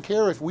 He doesn't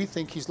care if we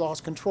think he's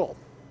lost control.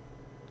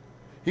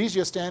 He's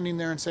just standing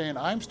there and saying,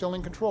 I'm still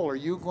in control. Are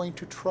you going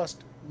to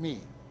trust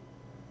me?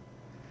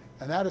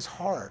 And that is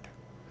hard.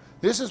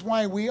 This is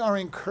why we are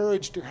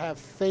encouraged to have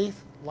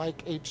faith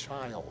like a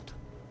child.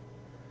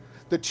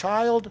 The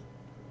child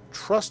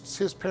trusts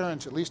his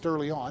parents, at least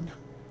early on,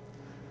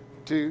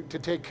 to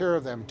take care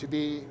of them, to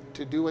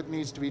do what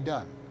needs to be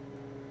done.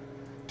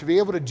 To be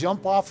able to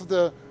jump off of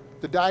the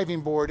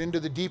diving board into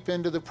the deep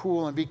end of the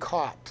pool and be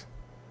caught.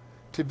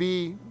 To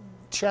be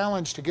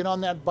challenged to get on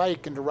that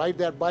bike and to ride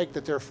that bike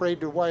that they're afraid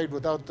to ride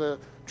without the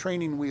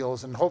training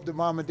wheels and hope that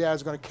mom and dad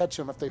is going to catch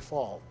them if they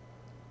fall.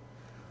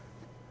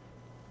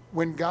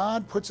 When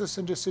God puts us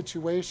into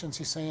situations,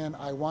 he's saying,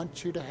 I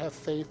want you to have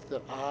faith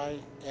that I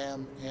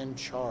am in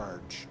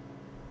charge.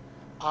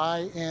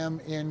 I am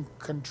in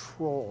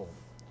control.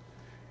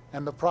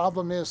 And the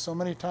problem is, so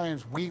many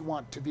times we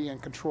want to be in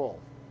control.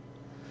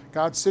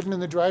 God's sitting in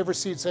the driver's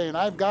seat saying,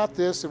 I've got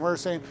this. And we're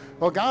saying,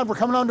 well, God, we're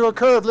coming onto a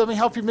curve. Let me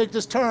help you make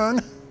this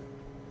turn.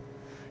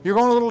 You're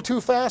going a little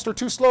too fast or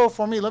too slow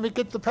for me. Let me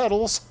get the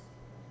pedals.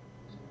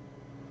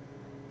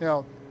 You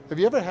know, have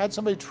you ever had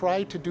somebody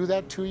try to do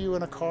that to you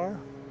in a car?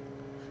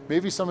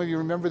 Maybe some of you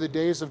remember the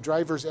days of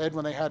driver's ed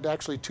when they had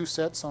actually two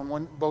sets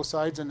on both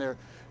sides, and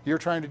you're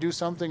trying to do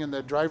something and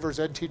the driver's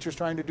ed teacher's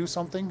trying to do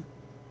something.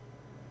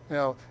 You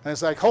know, and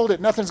it's like, hold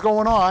it, nothing's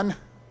going on.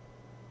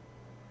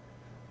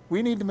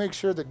 We need to make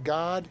sure that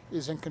God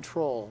is in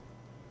control,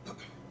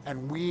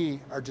 and we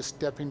are just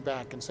stepping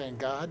back and saying,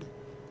 God,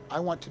 I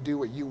want to do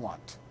what you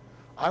want.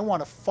 I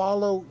want to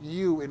follow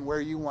you in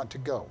where you want to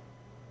go.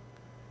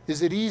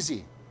 Is it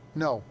easy?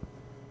 No,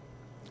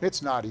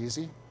 it's not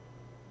easy.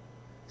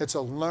 It's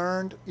a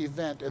learned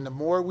event, and the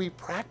more we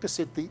practice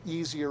it, the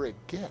easier it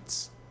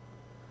gets.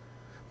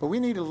 But we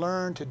need to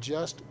learn to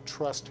just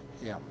trust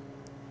him.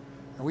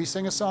 And we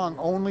sing a song,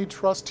 Only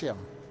Trust Him.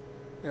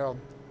 You know,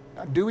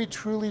 do we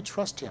truly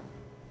trust him?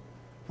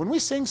 When we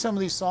sing some of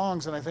these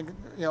songs, and I think,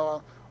 you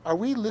know, are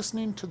we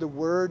listening to the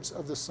words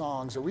of the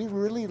songs? Are we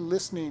really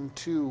listening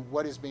to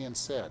what is being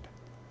said?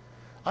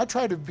 I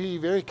try to be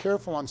very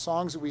careful on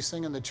songs that we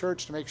sing in the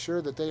church to make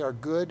sure that they are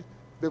good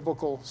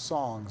biblical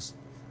songs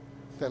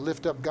that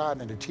lift up God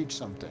and to teach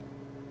something.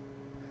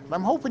 And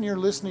I'm hoping you're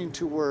listening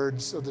to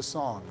words of the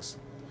songs,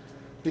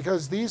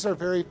 because these are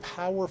very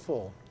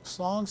powerful.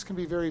 Songs can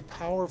be very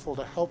powerful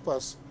to help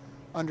us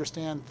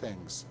understand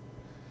things,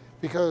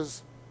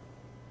 because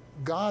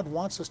God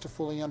wants us to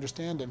fully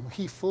understand him.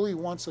 He fully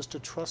wants us to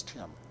trust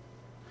him.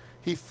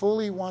 He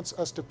fully wants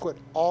us to put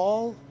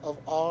all of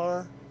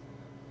our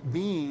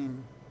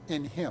being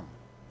in him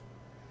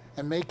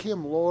and make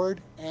him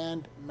Lord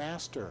and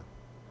Master.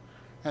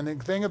 And the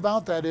thing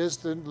about that is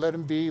to let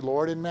him be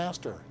Lord and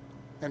Master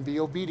and be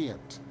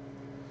obedient,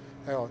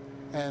 you know,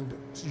 and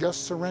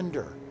just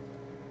surrender.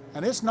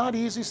 And it's not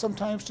easy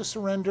sometimes to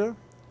surrender,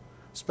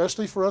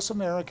 especially for us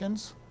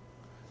Americans.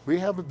 We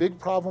have a big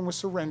problem with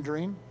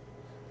surrendering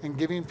and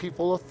giving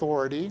people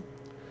authority.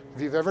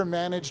 If you've ever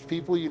managed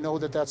people, you know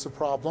that that's a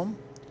problem.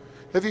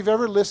 If you've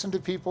ever listened to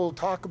people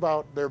talk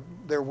about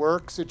their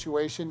work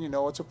situation, you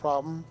know it's a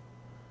problem.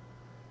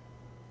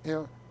 You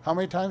know, how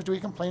many times do we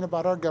complain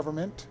about our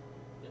government?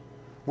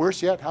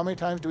 Worse yet, how many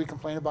times do we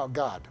complain about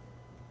God?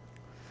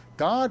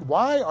 God,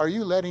 why are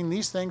you letting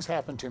these things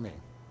happen to me?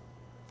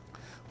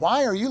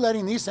 Why are you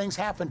letting these things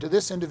happen to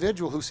this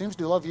individual who seems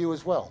to love you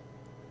as well?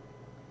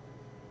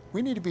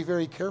 We need to be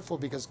very careful,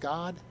 because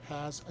God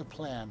has a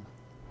plan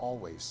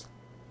always.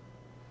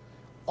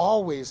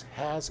 Always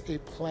has a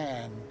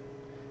plan,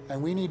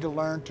 and we need to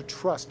learn to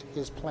trust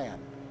his plan.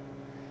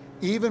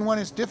 Even when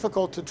it's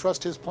difficult to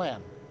trust his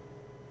plan,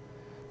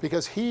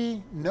 because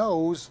he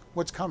knows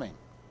what's coming.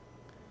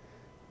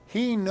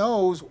 He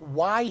knows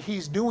why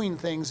he's doing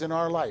things in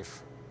our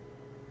life.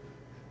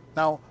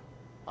 Now,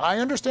 I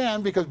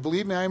understand, because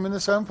believe me, I'm in the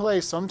same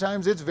place.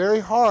 Sometimes it's very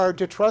hard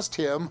to trust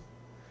him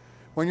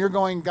when you're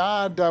going,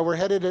 God, we're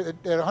headed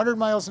at 100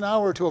 miles an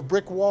hour to a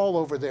brick wall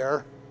over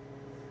there.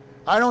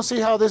 I don't see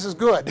how this is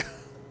good.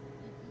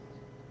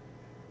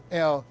 You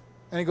know,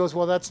 and he goes,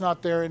 well, that's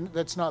not there, and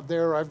that's not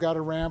there. I've got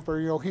a ramp, or,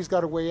 you know, he's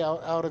got a way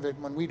out of it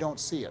when we don't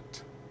see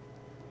it.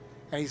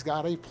 And he's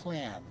got a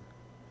plan.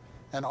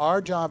 And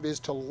our job is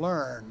to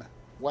learn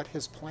what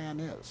his plan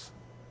is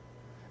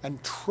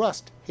and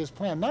trust his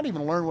plan. Not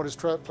even learn what his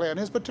plan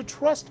is, but to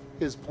trust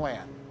his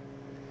plan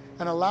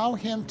and allow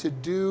him to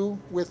do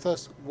with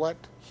us what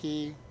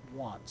he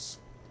wants.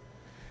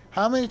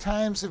 How many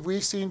times have we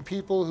seen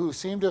people who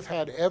seem to have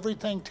had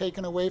everything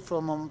taken away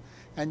from them,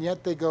 and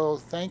yet they go,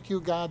 thank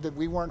you, God, that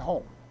we weren't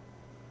home.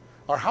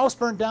 Our house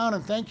burned down,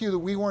 and thank you that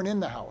we weren't in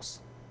the house.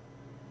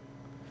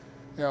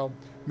 You know,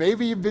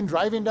 maybe you've been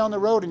driving down the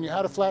road and you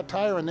had a flat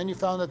tire, and then you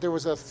found that there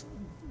was a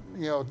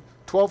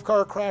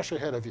 12-car crash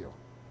ahead of you.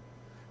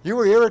 You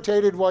were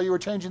irritated while you were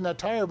changing that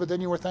tire, but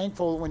then you were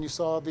thankful when you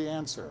saw the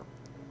answer.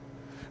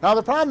 Now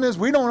the problem is,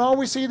 we don't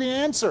always see the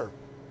answer.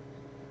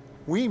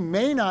 We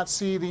may not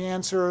see the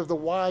answer of the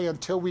why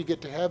until we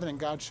get to heaven, and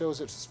God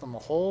shows us from a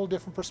whole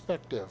different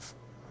perspective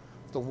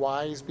the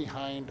whys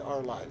behind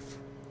our life.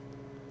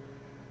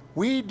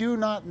 We do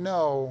not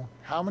know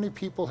how many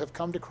people have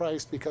come to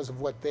Christ because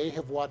of what they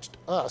have watched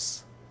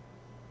us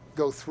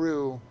go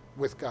through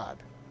with God.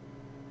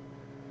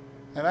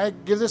 And I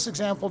give this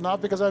example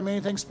not because I'm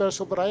anything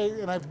special, but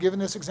I've given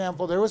this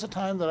example. There was a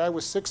time that I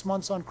was 6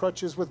 months on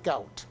crutches with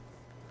gout.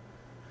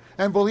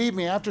 And believe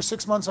me, after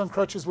 6 months on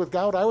crutches with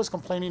gout, I was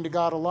complaining to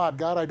God a lot.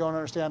 God, I don't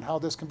understand how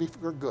this can be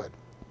for good.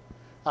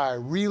 I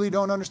really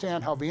don't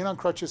understand how being on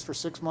crutches for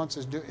 6 months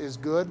is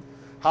good.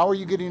 How are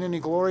you getting any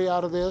glory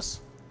out of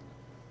this?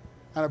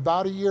 And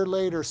about a year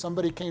later,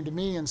 somebody came to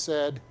me and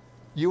said,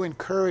 you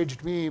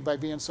encouraged me by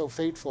being so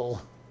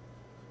faithful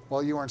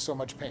while you were in so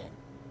much pain.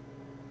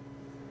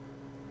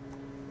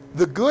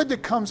 The good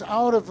that comes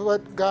out of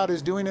what God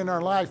is doing in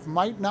our life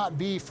might not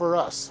be for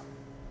us.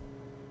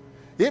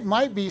 It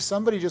might be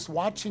somebody just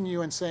watching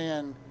you and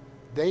saying,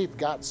 they've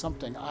got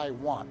something I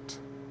want.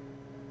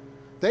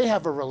 They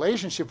have a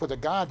relationship with a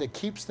God that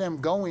keeps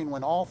them going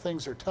when all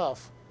things are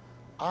tough.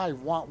 I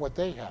want what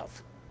they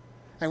have.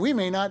 And we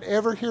may not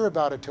ever hear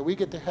about it till we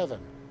get to heaven.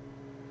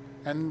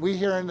 And we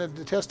hear in the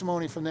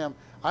testimony from them,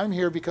 I'm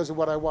here because of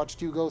what I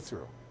watched you go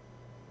through.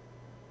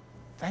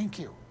 Thank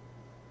you.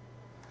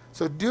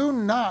 So do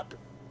not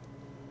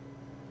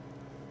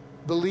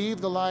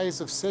believe the lies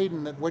of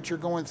Satan that what you're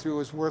going through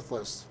is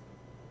worthless.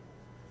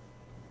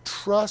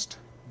 Trust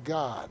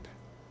God.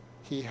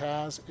 He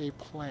has a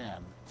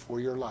plan for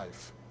your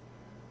life.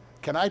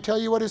 Can I tell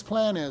you what his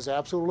plan is?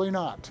 Absolutely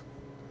not.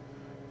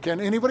 Can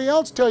anybody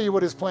else tell you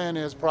what his plan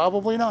is?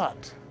 Probably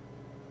not.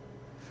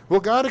 Will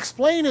God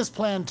explain his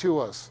plan to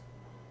us?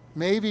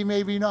 Maybe,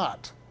 maybe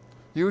not.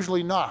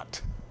 Usually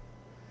not.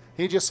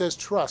 He just says,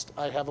 trust,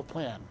 I have a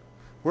plan.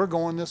 We're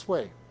going this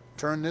way.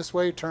 Turn this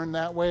way, turn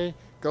that way,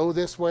 go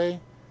this way.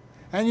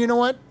 And you know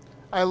what?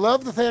 I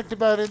love the fact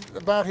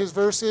about his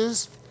verse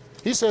is,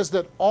 he says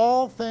that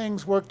all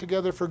things work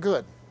together for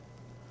good.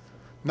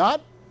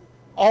 Not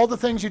all the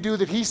things you do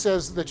that he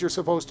says that you're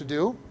supposed to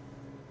do.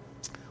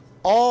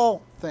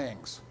 All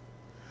things.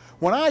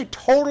 When I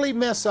totally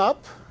mess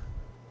up,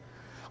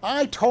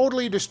 I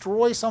totally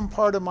destroy some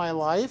part of my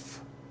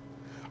life,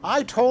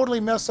 I totally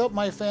mess up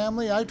my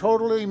family, I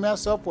totally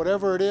mess up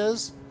whatever it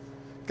is,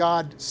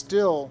 God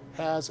still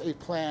has a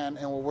plan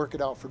and will work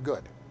it out for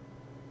good.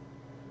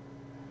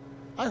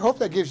 I hope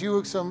that gives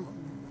you some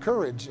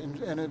courage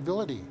and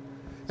ability.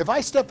 If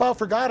I step out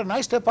for God and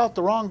I step out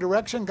the wrong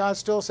direction, God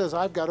still says,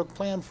 I've got a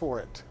plan for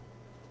it.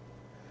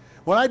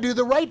 When I do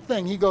the right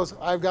thing, he goes,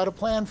 I've got a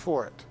plan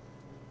for it.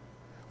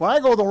 When I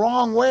go the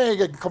wrong way,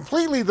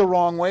 completely the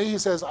wrong way, he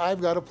says,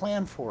 I've got a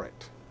plan for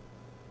it.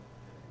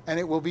 And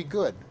it will be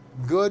good.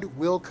 Good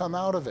will come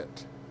out of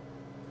it.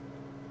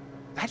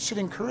 That should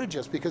encourage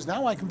us, because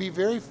now I can be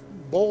very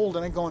bold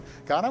and I'm going,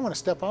 God, I'm going to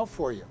step out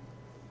for you.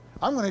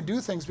 I'm going to do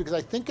things because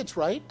I think it's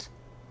right.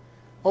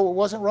 Oh, it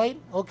wasn't right?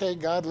 Okay,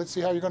 God, let's see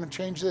how you're going to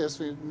change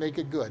this and make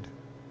it good.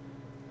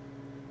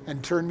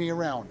 And turn me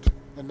around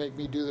and make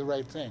me do the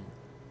right thing.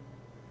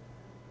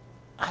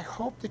 I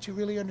hope that you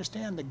really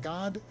understand that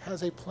God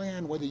has a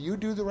plan, whether you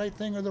do the right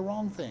thing or the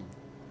wrong thing.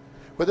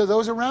 Whether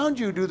those around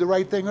you do the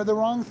right thing or the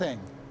wrong thing.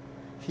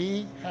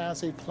 He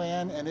has a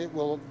plan, and it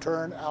will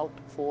turn out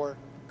for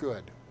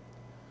good.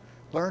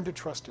 Learn to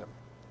trust him.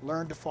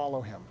 Learn to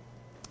follow him.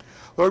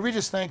 Lord, we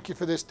just thank you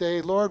for this day.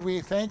 Lord,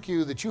 we thank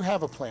you that you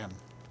have a plan.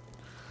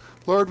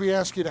 Lord, we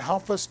ask you to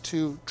help us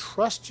to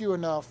trust you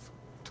enough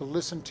to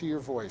listen to your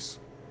voice.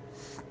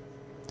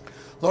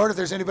 Lord, if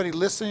there's anybody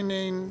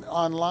listening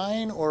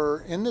online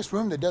or in this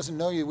room that doesn't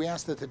know you, we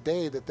ask that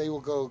today that they will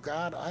go,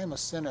 God, I am a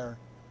sinner.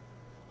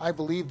 I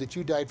believe that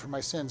you died for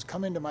my sins.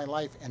 Come into my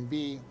life and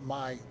be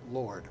my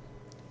Lord.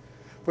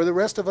 For the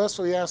rest of us,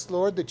 we ask,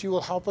 Lord, that you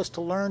will help us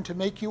to learn to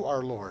make you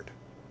our Lord.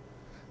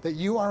 That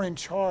you are in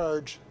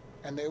charge,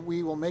 and that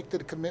we will make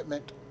the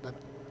commitment that,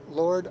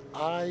 Lord,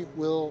 I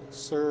will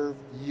serve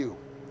you.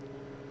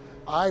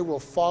 I will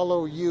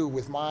follow you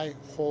with my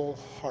whole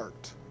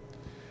heart.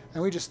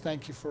 And we just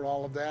thank you for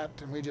all of that,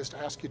 and we just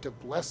ask you to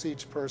bless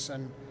each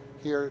person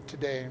here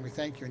today, and we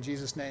thank you in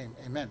Jesus' name.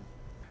 Amen.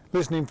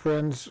 Listening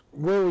friends,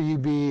 where will you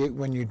be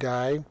when you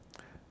die?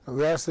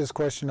 We ask this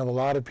question of a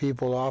lot of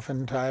people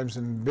oftentimes,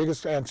 and the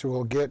biggest answer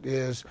we'll get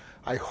is,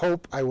 I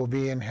hope I will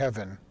be in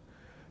heaven.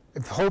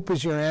 If hope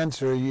is your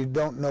answer, you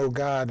don't know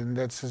God, and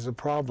that's a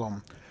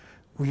problem.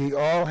 We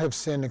all have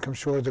sinned and come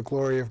short of the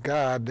glory of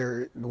God.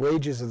 The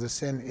wages of the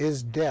sin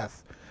is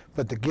death,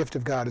 but the gift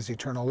of God is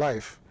eternal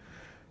life.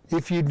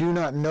 If you do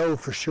not know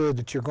for sure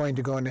that you're going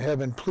to go into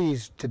heaven,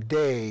 please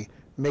today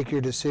make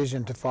your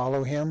decision to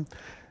follow him.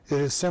 It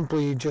is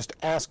simply just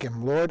ask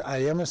him, Lord,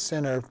 I am a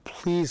sinner.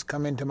 Please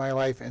come into my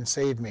life and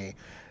save me,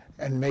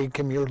 and make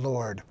him your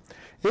Lord.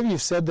 If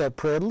you've said that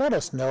prayer, let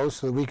us know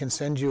so that we can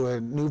send you a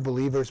new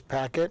believers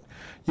packet.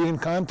 You can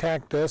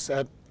contact us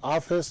at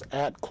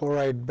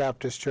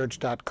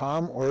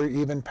office@chloridebaptistchurch.com or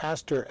even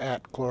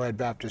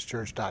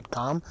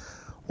pastor@chloridebaptistchurch.com.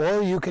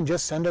 Or you can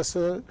just send us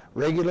a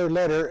regular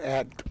letter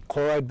at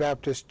Chloride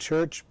Baptist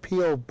Church,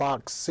 P.O.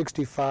 Box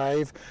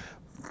 65,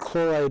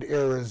 Chloride,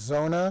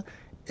 Arizona,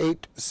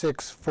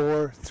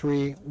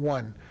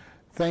 86431.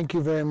 Thank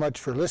you very much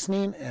for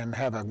listening, and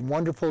have a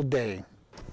wonderful day.